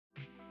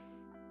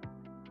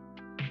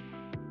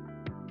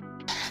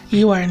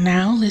You are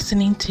now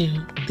listening to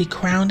the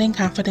Crowned in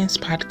Confidence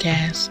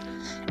podcast,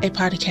 a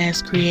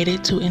podcast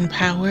created to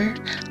empower,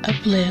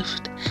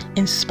 uplift,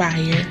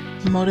 inspire,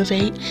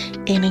 motivate,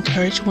 and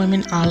encourage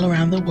women all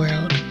around the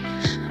world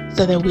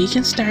so that we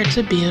can start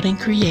to build and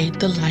create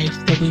the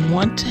life that we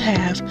want to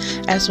have,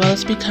 as well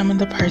as becoming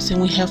the person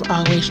we have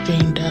always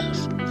dreamed of.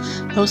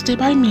 Hosted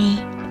by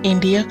me,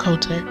 India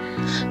Coulter.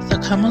 So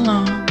come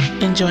along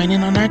and join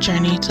in on our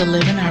journey to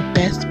living our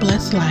best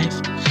blessed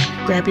life.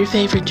 Grab your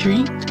favorite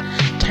drink,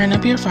 turn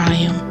up your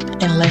volume,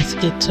 and let's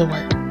get to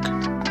work.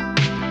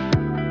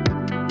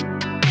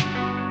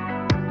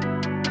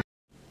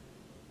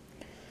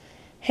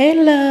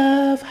 Hey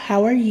love,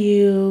 how are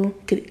you?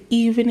 Good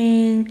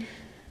evening,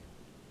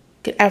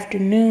 good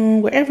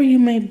afternoon, wherever you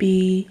may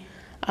be.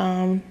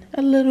 A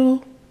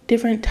little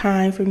different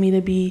time for me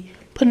to be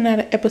putting out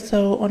an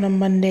episode on a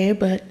Monday,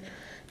 but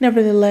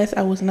nevertheless,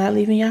 I was not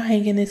leaving y'all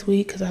hanging this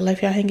week because I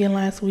left y'all hanging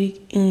last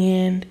week,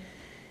 and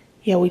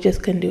yeah, we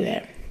just couldn't do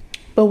that.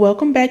 But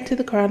welcome back to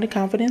the Crowned in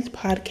Confidence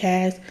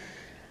podcast.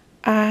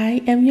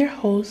 I am your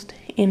host,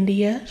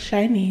 India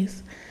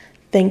Chinese.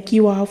 Thank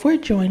you all for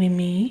joining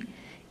me.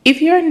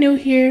 If you're new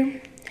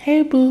here,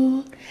 hey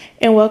boo,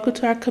 and welcome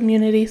to our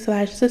community /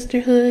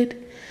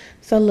 sisterhood.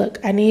 So look,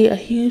 I need a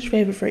huge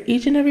favor for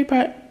each and every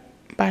person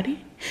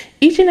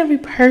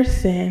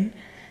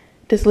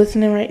that's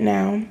listening right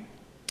now.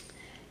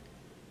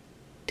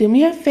 Do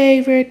me a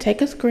favor,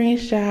 take a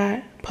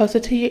screenshot, post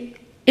it to your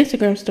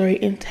Instagram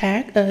story, and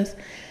tag us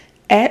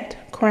at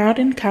Crowned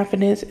in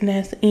Confidence, and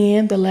that's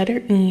N, the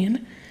letter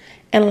N,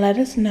 and let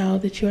us know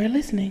that you are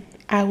listening.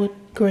 I would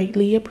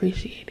greatly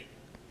appreciate it.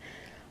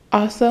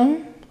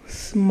 Also,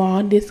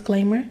 small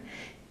disclaimer,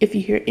 if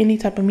you hear any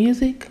type of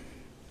music,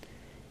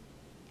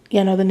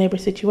 you know the neighbor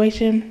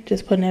situation,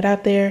 just putting it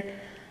out there.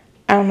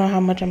 I don't know how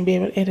much I'm going to be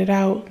able to edit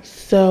out,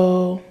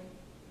 so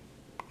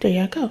there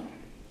y'all go.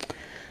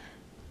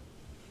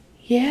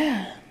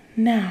 Yeah,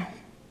 now,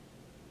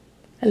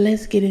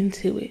 let's get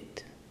into it.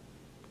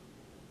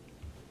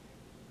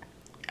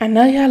 I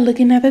know y'all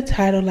looking at the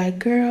title like,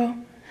 girl,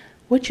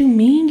 what you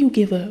mean you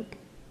give up?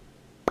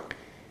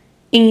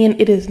 And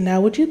it is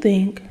not what you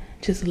think.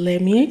 Just let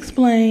me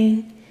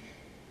explain.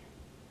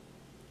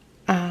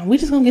 We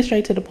just gonna get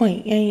straight to the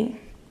point.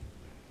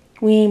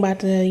 We ain't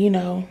about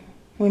to,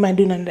 we might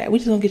do none of that. We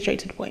just gonna get straight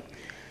to the point.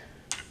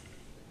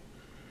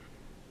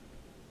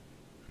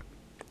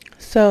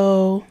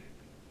 So,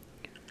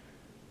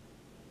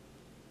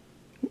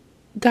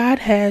 God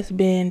has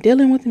been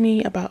dealing with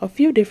me about a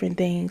few different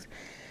things.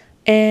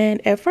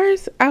 And at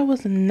first, I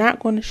was not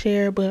going to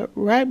share, but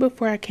right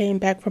before I came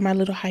back from my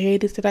little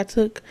hiatus that I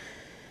took,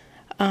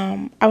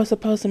 I was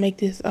supposed to make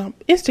this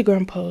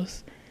Instagram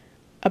post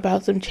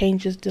about some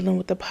changes dealing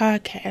with the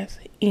podcast,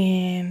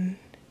 and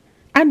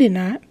I did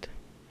not.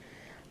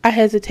 I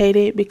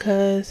hesitated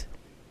because,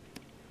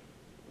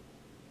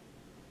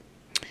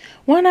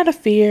 one, out of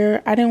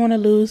fear. I didn't want to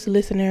lose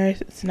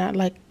listeners. It's not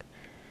like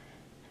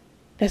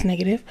that's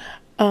negative.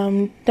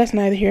 That's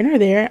neither here nor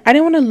there. I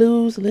didn't want to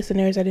lose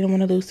listeners. I didn't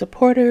want to lose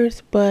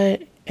supporters.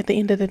 But at the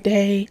end of the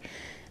day,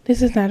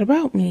 this is not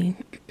about me.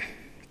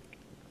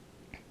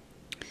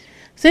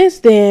 Since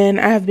then,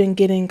 I have been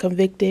getting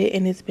convicted,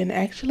 and it's been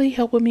actually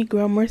helping me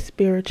grow more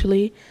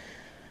spiritually.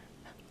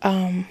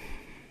 Let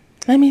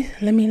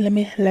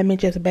me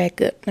just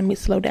back up. Let me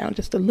slow down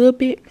just a little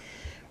bit.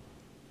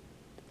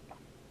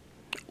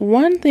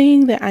 One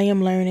thing that I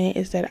am learning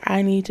is that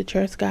I need to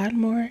trust God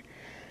more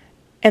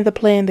and the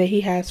plan that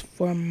He has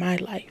for my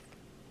life.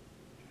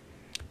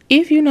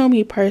 If you know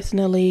me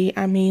personally,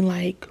 I mean,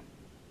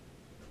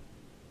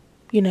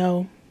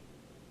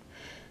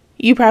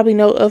 you probably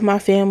know of my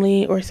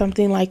family or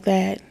something like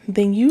that,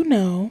 then you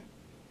know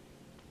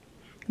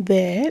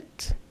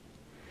that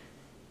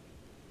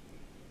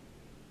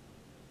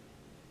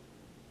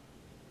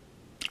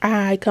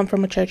I come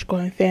from a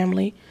church-going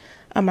family.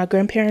 My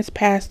grandparents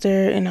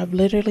pastor, and I've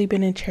literally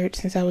been in church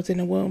since I was in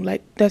the womb.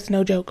 That's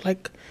no joke.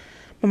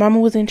 My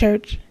mama was in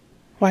church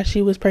while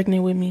she was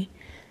pregnant with me.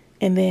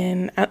 And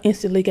then I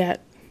instantly got,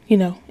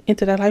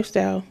 into that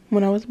lifestyle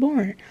when I was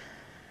born.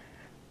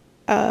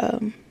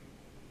 And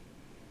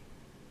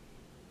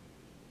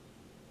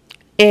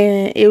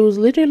it was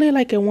literally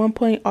at one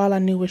point, all I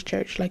knew was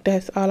church.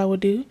 That's all I would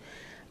do.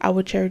 I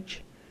would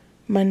church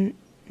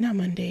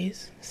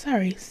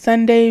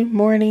Sunday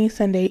morning,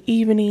 Sunday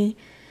evening.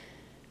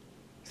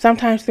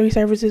 Sometimes 3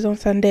 services on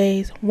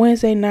Sundays,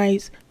 Wednesday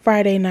nights,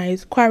 Friday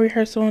nights, choir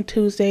rehearsal on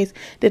Tuesdays,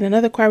 then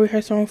another choir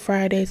rehearsal on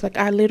Fridays. That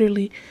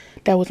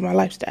was my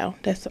lifestyle.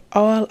 That's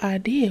all I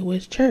did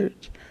was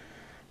church.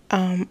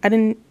 I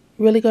didn't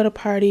really go to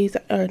parties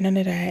or none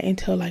of that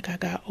until I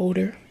got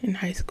older in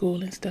high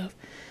school and stuff.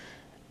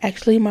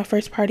 Actually, my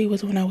first party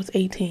was when I was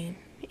 18,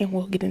 and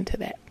we'll get into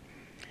that.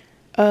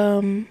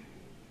 So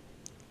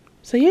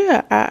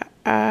yeah,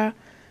 I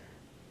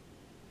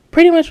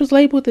pretty much was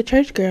labeled the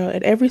church girl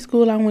at every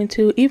school I went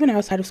to, even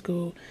outside of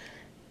school.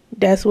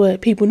 That's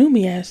what people knew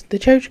me as, the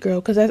church girl,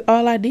 because that's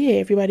all I did.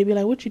 Everybody be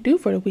like, what you do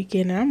for the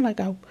weekend? And I'm like,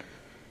 I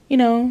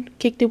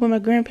kicked it with my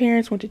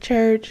grandparents, went to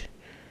church,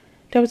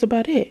 That was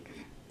about it.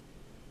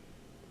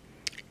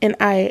 And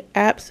I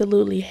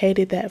absolutely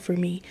hated that for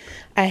me.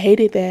 I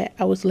hated that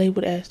I was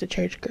labeled as the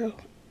church girl.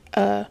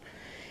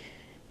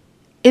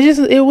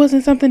 It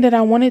wasn't something that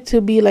I wanted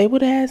to be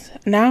labeled as.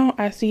 Now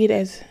I see it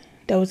as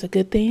that was a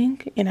good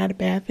thing and not a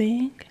bad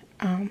thing.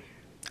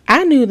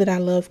 I knew that I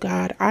loved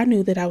God. I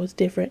knew that I was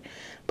different,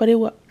 but it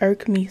would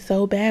irk me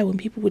so bad when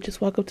people would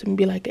just walk up to me and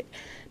be like,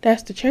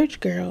 "That's the church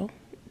girl."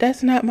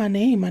 That's not my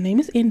name. My name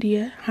is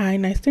India. Hi,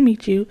 nice to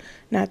meet you.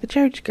 Not the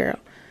church girl.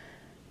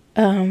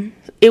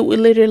 It would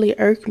literally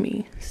irk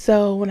me.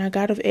 So when I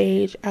got of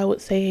age, I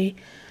would say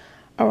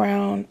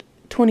around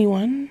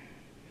 21,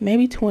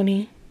 maybe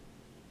 20.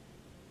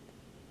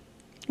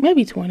 I'm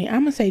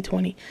going to say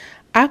 20.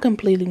 I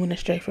completely went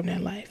astray from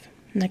that life.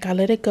 Like, I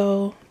let it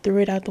go, threw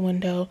it out the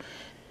window,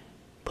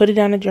 put it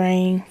down the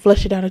drain,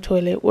 flush it down the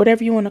toilet,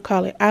 whatever you want to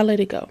call it. I let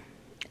it go.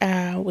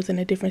 I was in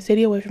a different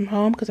city away from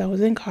home because I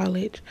was in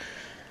college.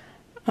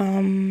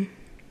 I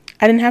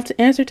didn't have to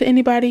answer to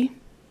anybody.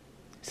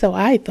 So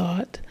I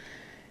thought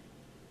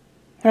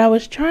what I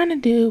was trying to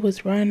do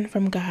was run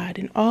from God.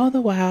 And all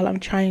the while I'm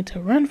trying to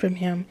run from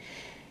him,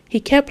 he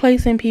kept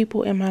placing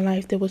people in my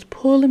life that was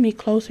pulling me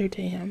closer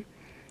to him.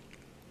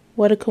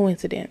 What a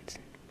coincidence.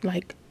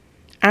 Like,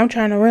 I'm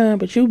trying to run,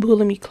 but you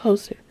pulling me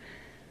closer.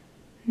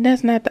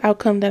 That's not the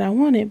outcome that I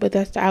wanted, but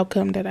that's the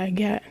outcome that I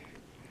got.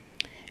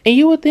 And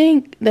you would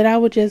think that I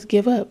would just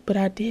give up, but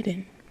I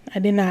didn't. I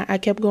did not. I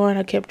kept going.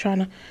 I kept trying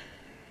to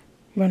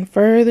run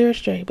further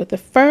astray. But the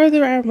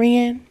further I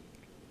ran,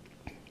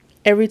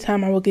 every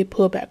time I would get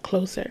pulled back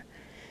closer.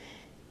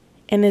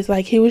 And it's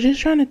like he was just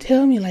trying to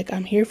tell me, like,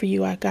 I'm here for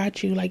you. I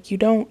got you. Like, you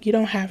don't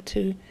have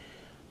to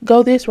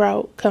go this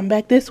route, come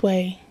back this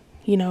way,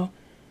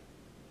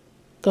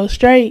 go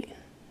straight.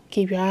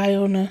 Keep your eye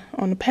on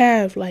the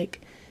path, like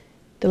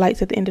the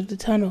lights at the end of the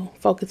tunnel.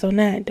 Focus on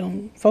that.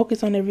 Don't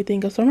focus on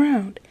everything else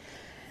around.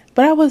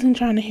 But I wasn't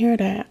trying to hear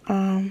that.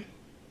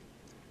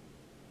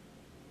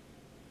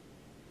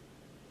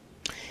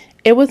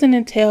 It wasn't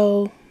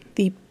until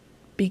the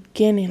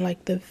beginning,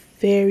 like the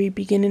very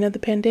beginning of the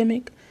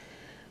pandemic,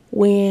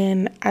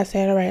 when I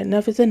said, all right,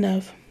 enough is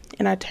enough.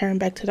 And I turned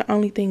back to the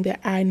only thing that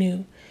I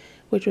knew,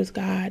 which was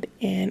God.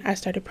 And I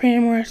started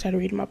praying more. I started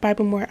reading my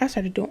Bible more. I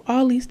started doing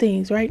all these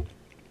things, right?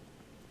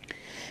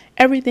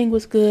 Everything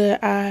was good.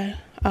 I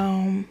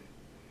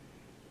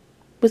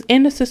was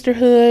in the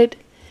sisterhood,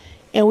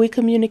 and we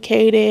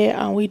communicated.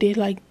 We did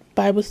like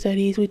Bible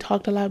studies. We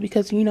talked a lot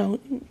because,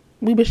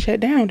 we were shut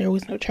down. There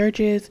was no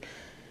churches,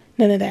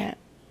 none of that.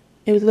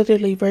 It was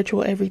literally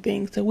virtual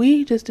everything. So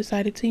we just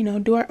decided to,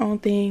 do our own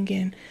thing.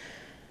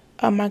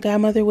 And my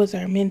godmother was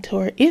our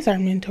mentor, is our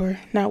mentor.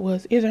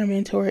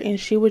 And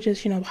she would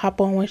just,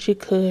 hop on when she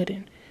could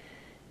and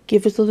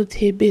give us little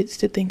tidbits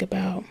to think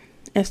about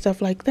and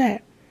stuff like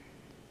that.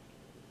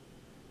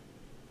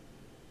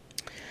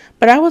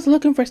 But I was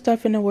looking for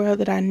stuff in the world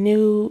that I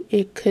knew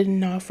it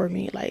couldn't offer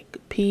me, like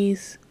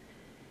peace,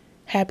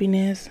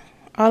 happiness,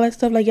 all that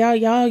stuff. Like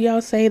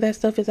y'all say that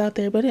stuff is out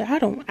there, but I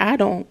don't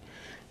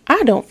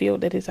feel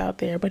that it's out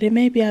there. But it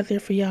may be out there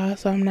for y'all,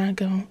 so I'm not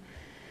gonna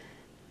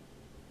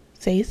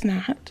say it's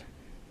not.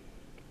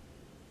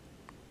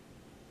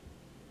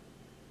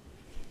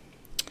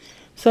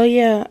 So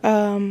yeah,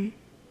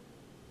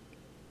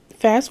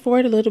 fast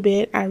forward a little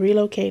bit, I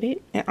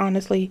relocated, and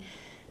honestly,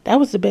 that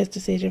was the best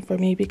decision for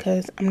me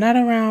because I'm not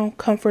around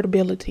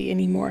comfortability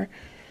anymore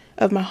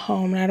of my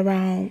home. I'm not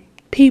around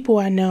people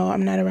I know.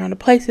 I'm not around the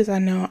places I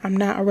know. I'm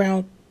not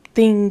around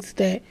things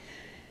that,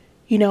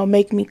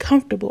 make me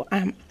comfortable.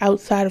 I'm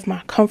outside of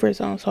my comfort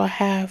zone. So I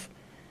have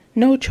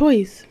no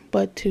choice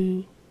but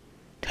to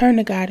turn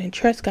to God and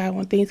trust God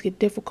when things get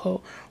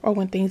difficult or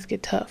when things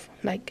get tough.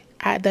 Like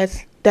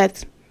that's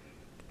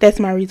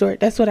my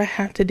resort. That's what I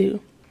have to do.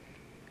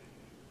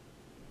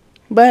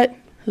 But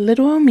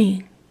little on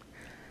me,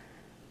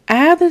 I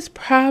have this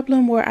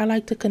problem where I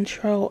like to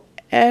control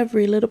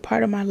every little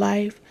part of my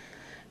life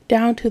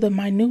down to the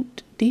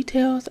minute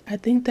details. I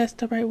think that's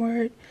the right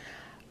word.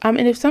 And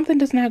if something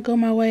does not go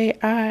my way,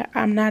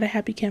 I'm not a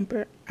happy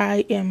camper.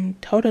 I am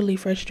totally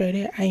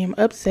frustrated. I am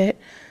upset.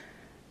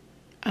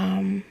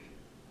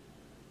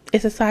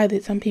 It's a side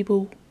that some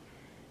people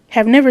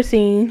have never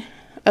seen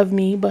of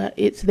me, but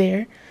it's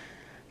there.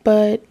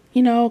 But,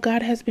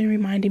 God has been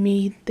reminding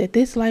me that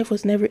this life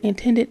was never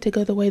intended to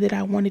go the way that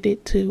I wanted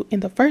it to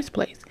in the first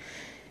place.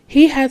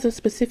 He has a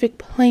specific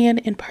plan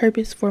and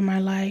purpose for my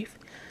life.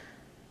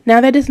 Now,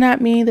 that does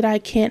not mean that I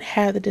can't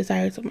have the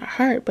desires of my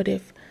heart, but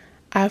if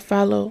I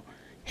follow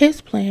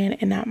his plan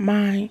and not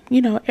mine,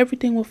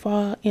 everything will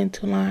fall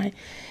into line.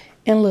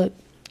 And look,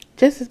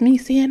 just as me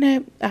seeing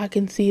that, I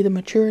can see the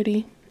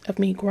maturity of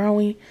me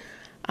growing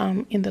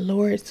in the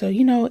Lord. So,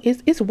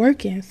 it's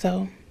working.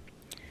 So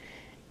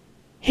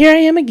here I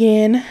am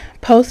again,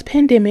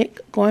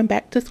 post-pandemic, going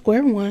back to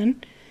square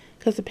one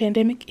because the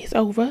pandemic is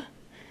over.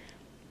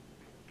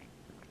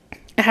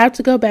 I have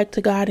to go back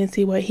to God and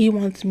see what he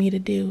wants me to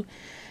do.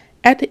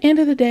 At the end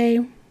of the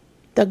day,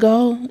 the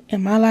goal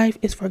in my life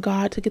is for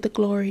God to get the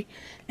glory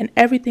in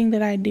everything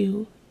that I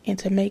do and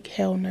to make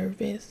hell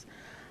nervous.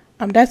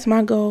 That's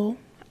my goal.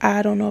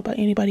 I don't know about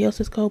anybody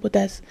else's goal, but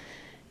that's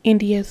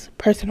India's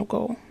personal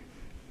goal.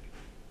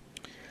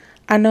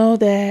 I know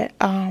that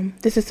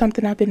this is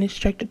something I've been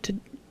instructed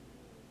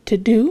to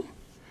do,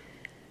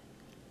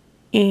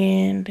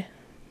 and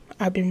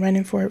I've been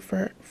running for it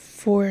from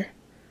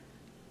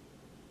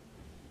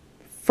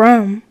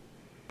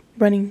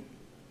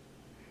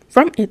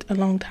it a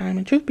long time.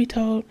 And truth be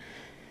told,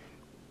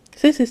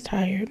 sis is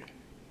tired,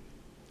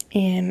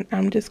 and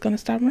I'm just gonna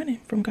stop running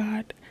from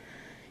God.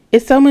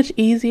 It's so much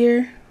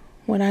easier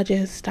when I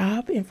just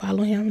stop and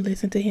follow him,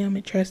 listen to him,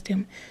 and trust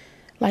him.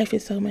 Life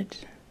is so much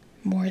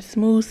more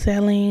smooth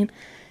sailing,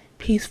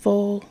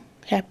 peaceful,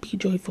 happy,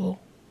 joyful,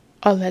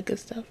 all that good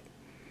stuff.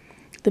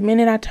 The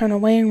minute I turn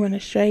away and run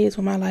astray is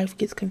when my life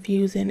gets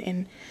confusing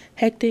and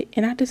hectic,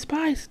 and I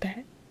despise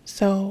that.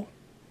 So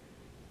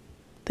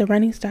the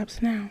running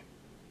stops now.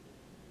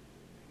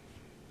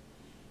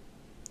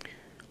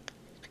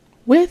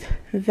 With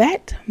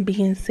that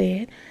being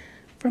said,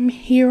 from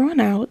here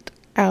on out,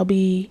 I'll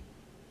be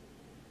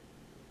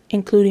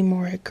including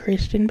more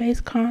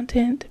Christian-based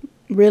content.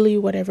 Really,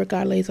 whatever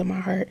God lays on my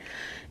heart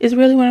is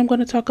really what I'm going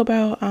to talk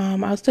about.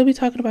 I'll still be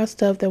talking about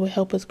stuff that will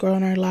help us grow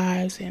in our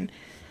lives and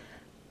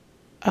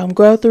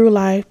grow through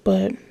life.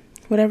 But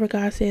whatever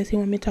God says he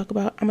wants me to talk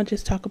about, I'm going to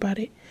just talk about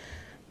it.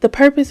 The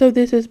purpose of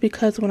this is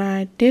because when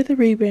I did the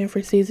rebrand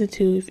for season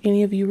 2, if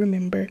any of you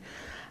remember,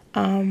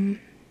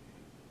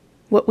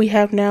 what we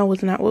have now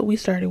was not what we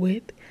started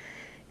with.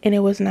 And it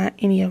was not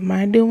any of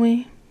my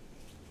doing.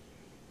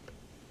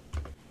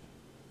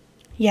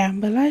 Yeah,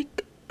 but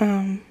like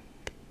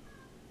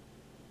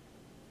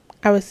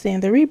I was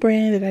saying, the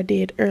rebrand that I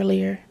did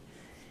earlier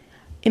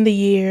in the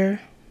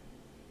year,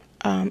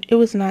 it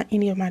was not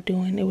any of my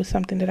doing. It was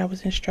something that I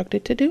was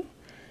instructed to do,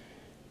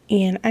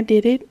 and I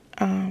did it,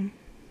 and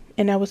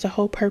that was the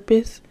whole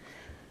purpose.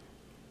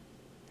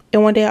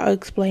 And one day I'll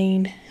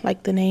explain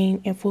like the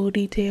name in full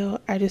detail.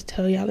 I just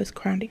tell y'all it's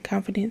Grounding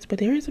Confidence, but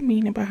there is a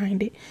meaning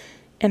behind it,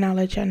 and I'll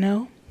let y'all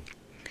know.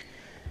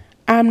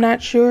 I'm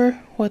not sure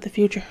what the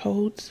future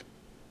holds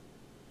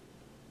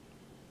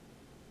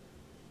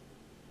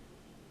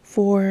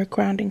for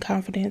Grounding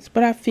Confidence,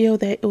 but I feel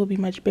that it will be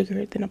much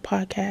bigger than a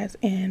podcast,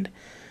 and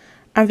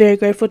I'm very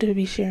grateful to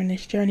be sharing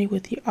this journey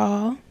with you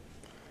all.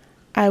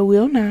 I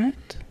will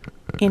not,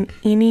 in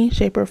any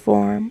shape or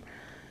form,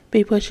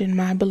 be pushing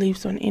my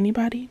beliefs on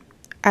anybody.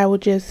 I will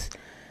just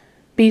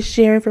be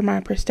sharing from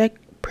my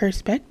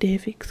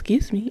perspective,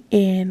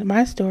 and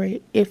my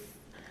story. If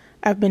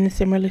I've been in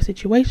similar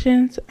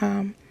situations,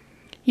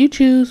 you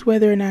choose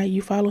whether or not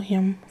you follow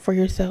him for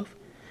yourself.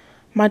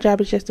 My job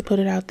is just to put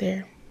it out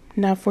there.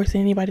 Not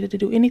forcing anybody to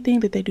do anything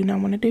that they do not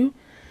want to do.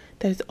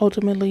 That is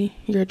ultimately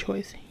your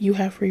choice. You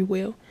have free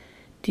will.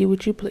 Do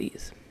what you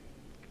please.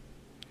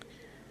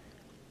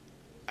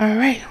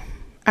 Alright.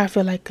 I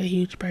feel like a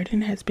huge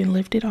burden has been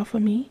lifted off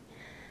of me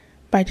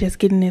by just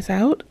getting this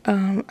out.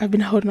 I've been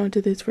holding on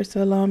to this for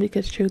so long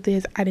because truth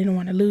is I didn't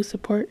want to lose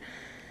support.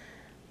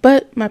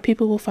 But my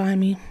people will find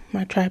me.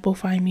 My tribe will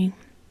find me.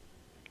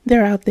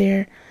 They're out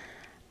there.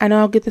 I know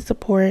I'll get the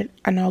support.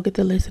 I know I'll get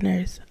the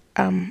listeners.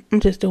 I'm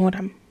just doing what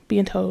I'm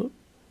being told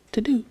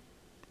to do.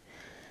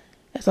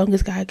 As long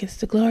as God gets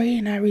the glory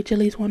and I reach at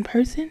least one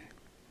person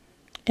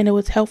and it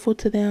was helpful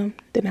to them,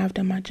 then I've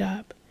done my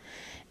job.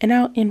 And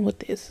I'll end with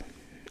this.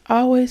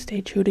 Always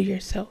stay true to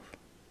yourself.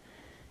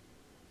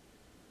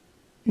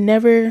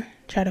 Never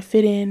try to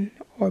fit in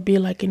or be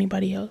like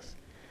anybody else.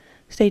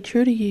 Stay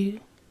true to you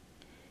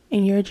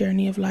in your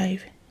journey of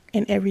life,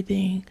 and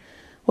everything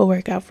will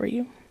work out for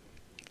you.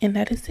 And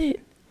that is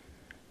it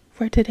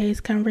for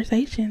today's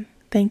conversation.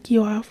 Thank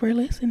you all for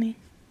listening.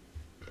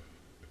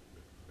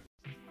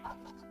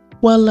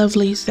 Well,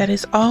 lovelies, that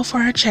is all for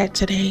our chat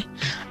today.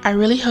 I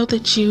really hope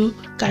that you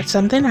got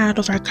something out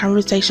of our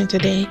conversation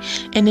today.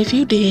 And if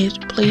you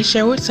did, please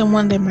share with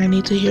someone that might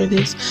need to hear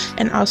this,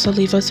 and also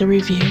leave us a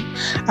review.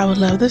 I would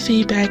love the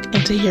feedback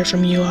and to hear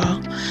from you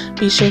all.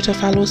 Be sure to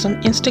follow us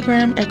on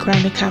Instagram at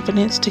Grounding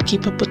Confidence to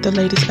keep up with the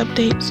latest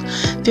updates.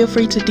 Feel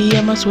free to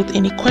DM us with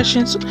any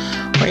questions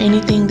or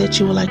anything that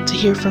you would like to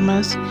hear from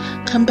us.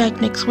 Come back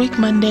next week,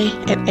 Monday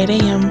at 8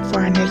 a.m. for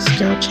our next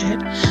girl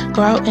chat.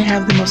 Go out and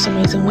have the most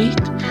amazing week.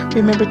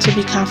 Remember to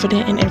be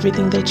confident in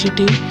everything that you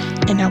do,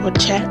 and I will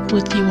chat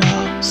with you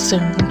all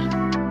soon.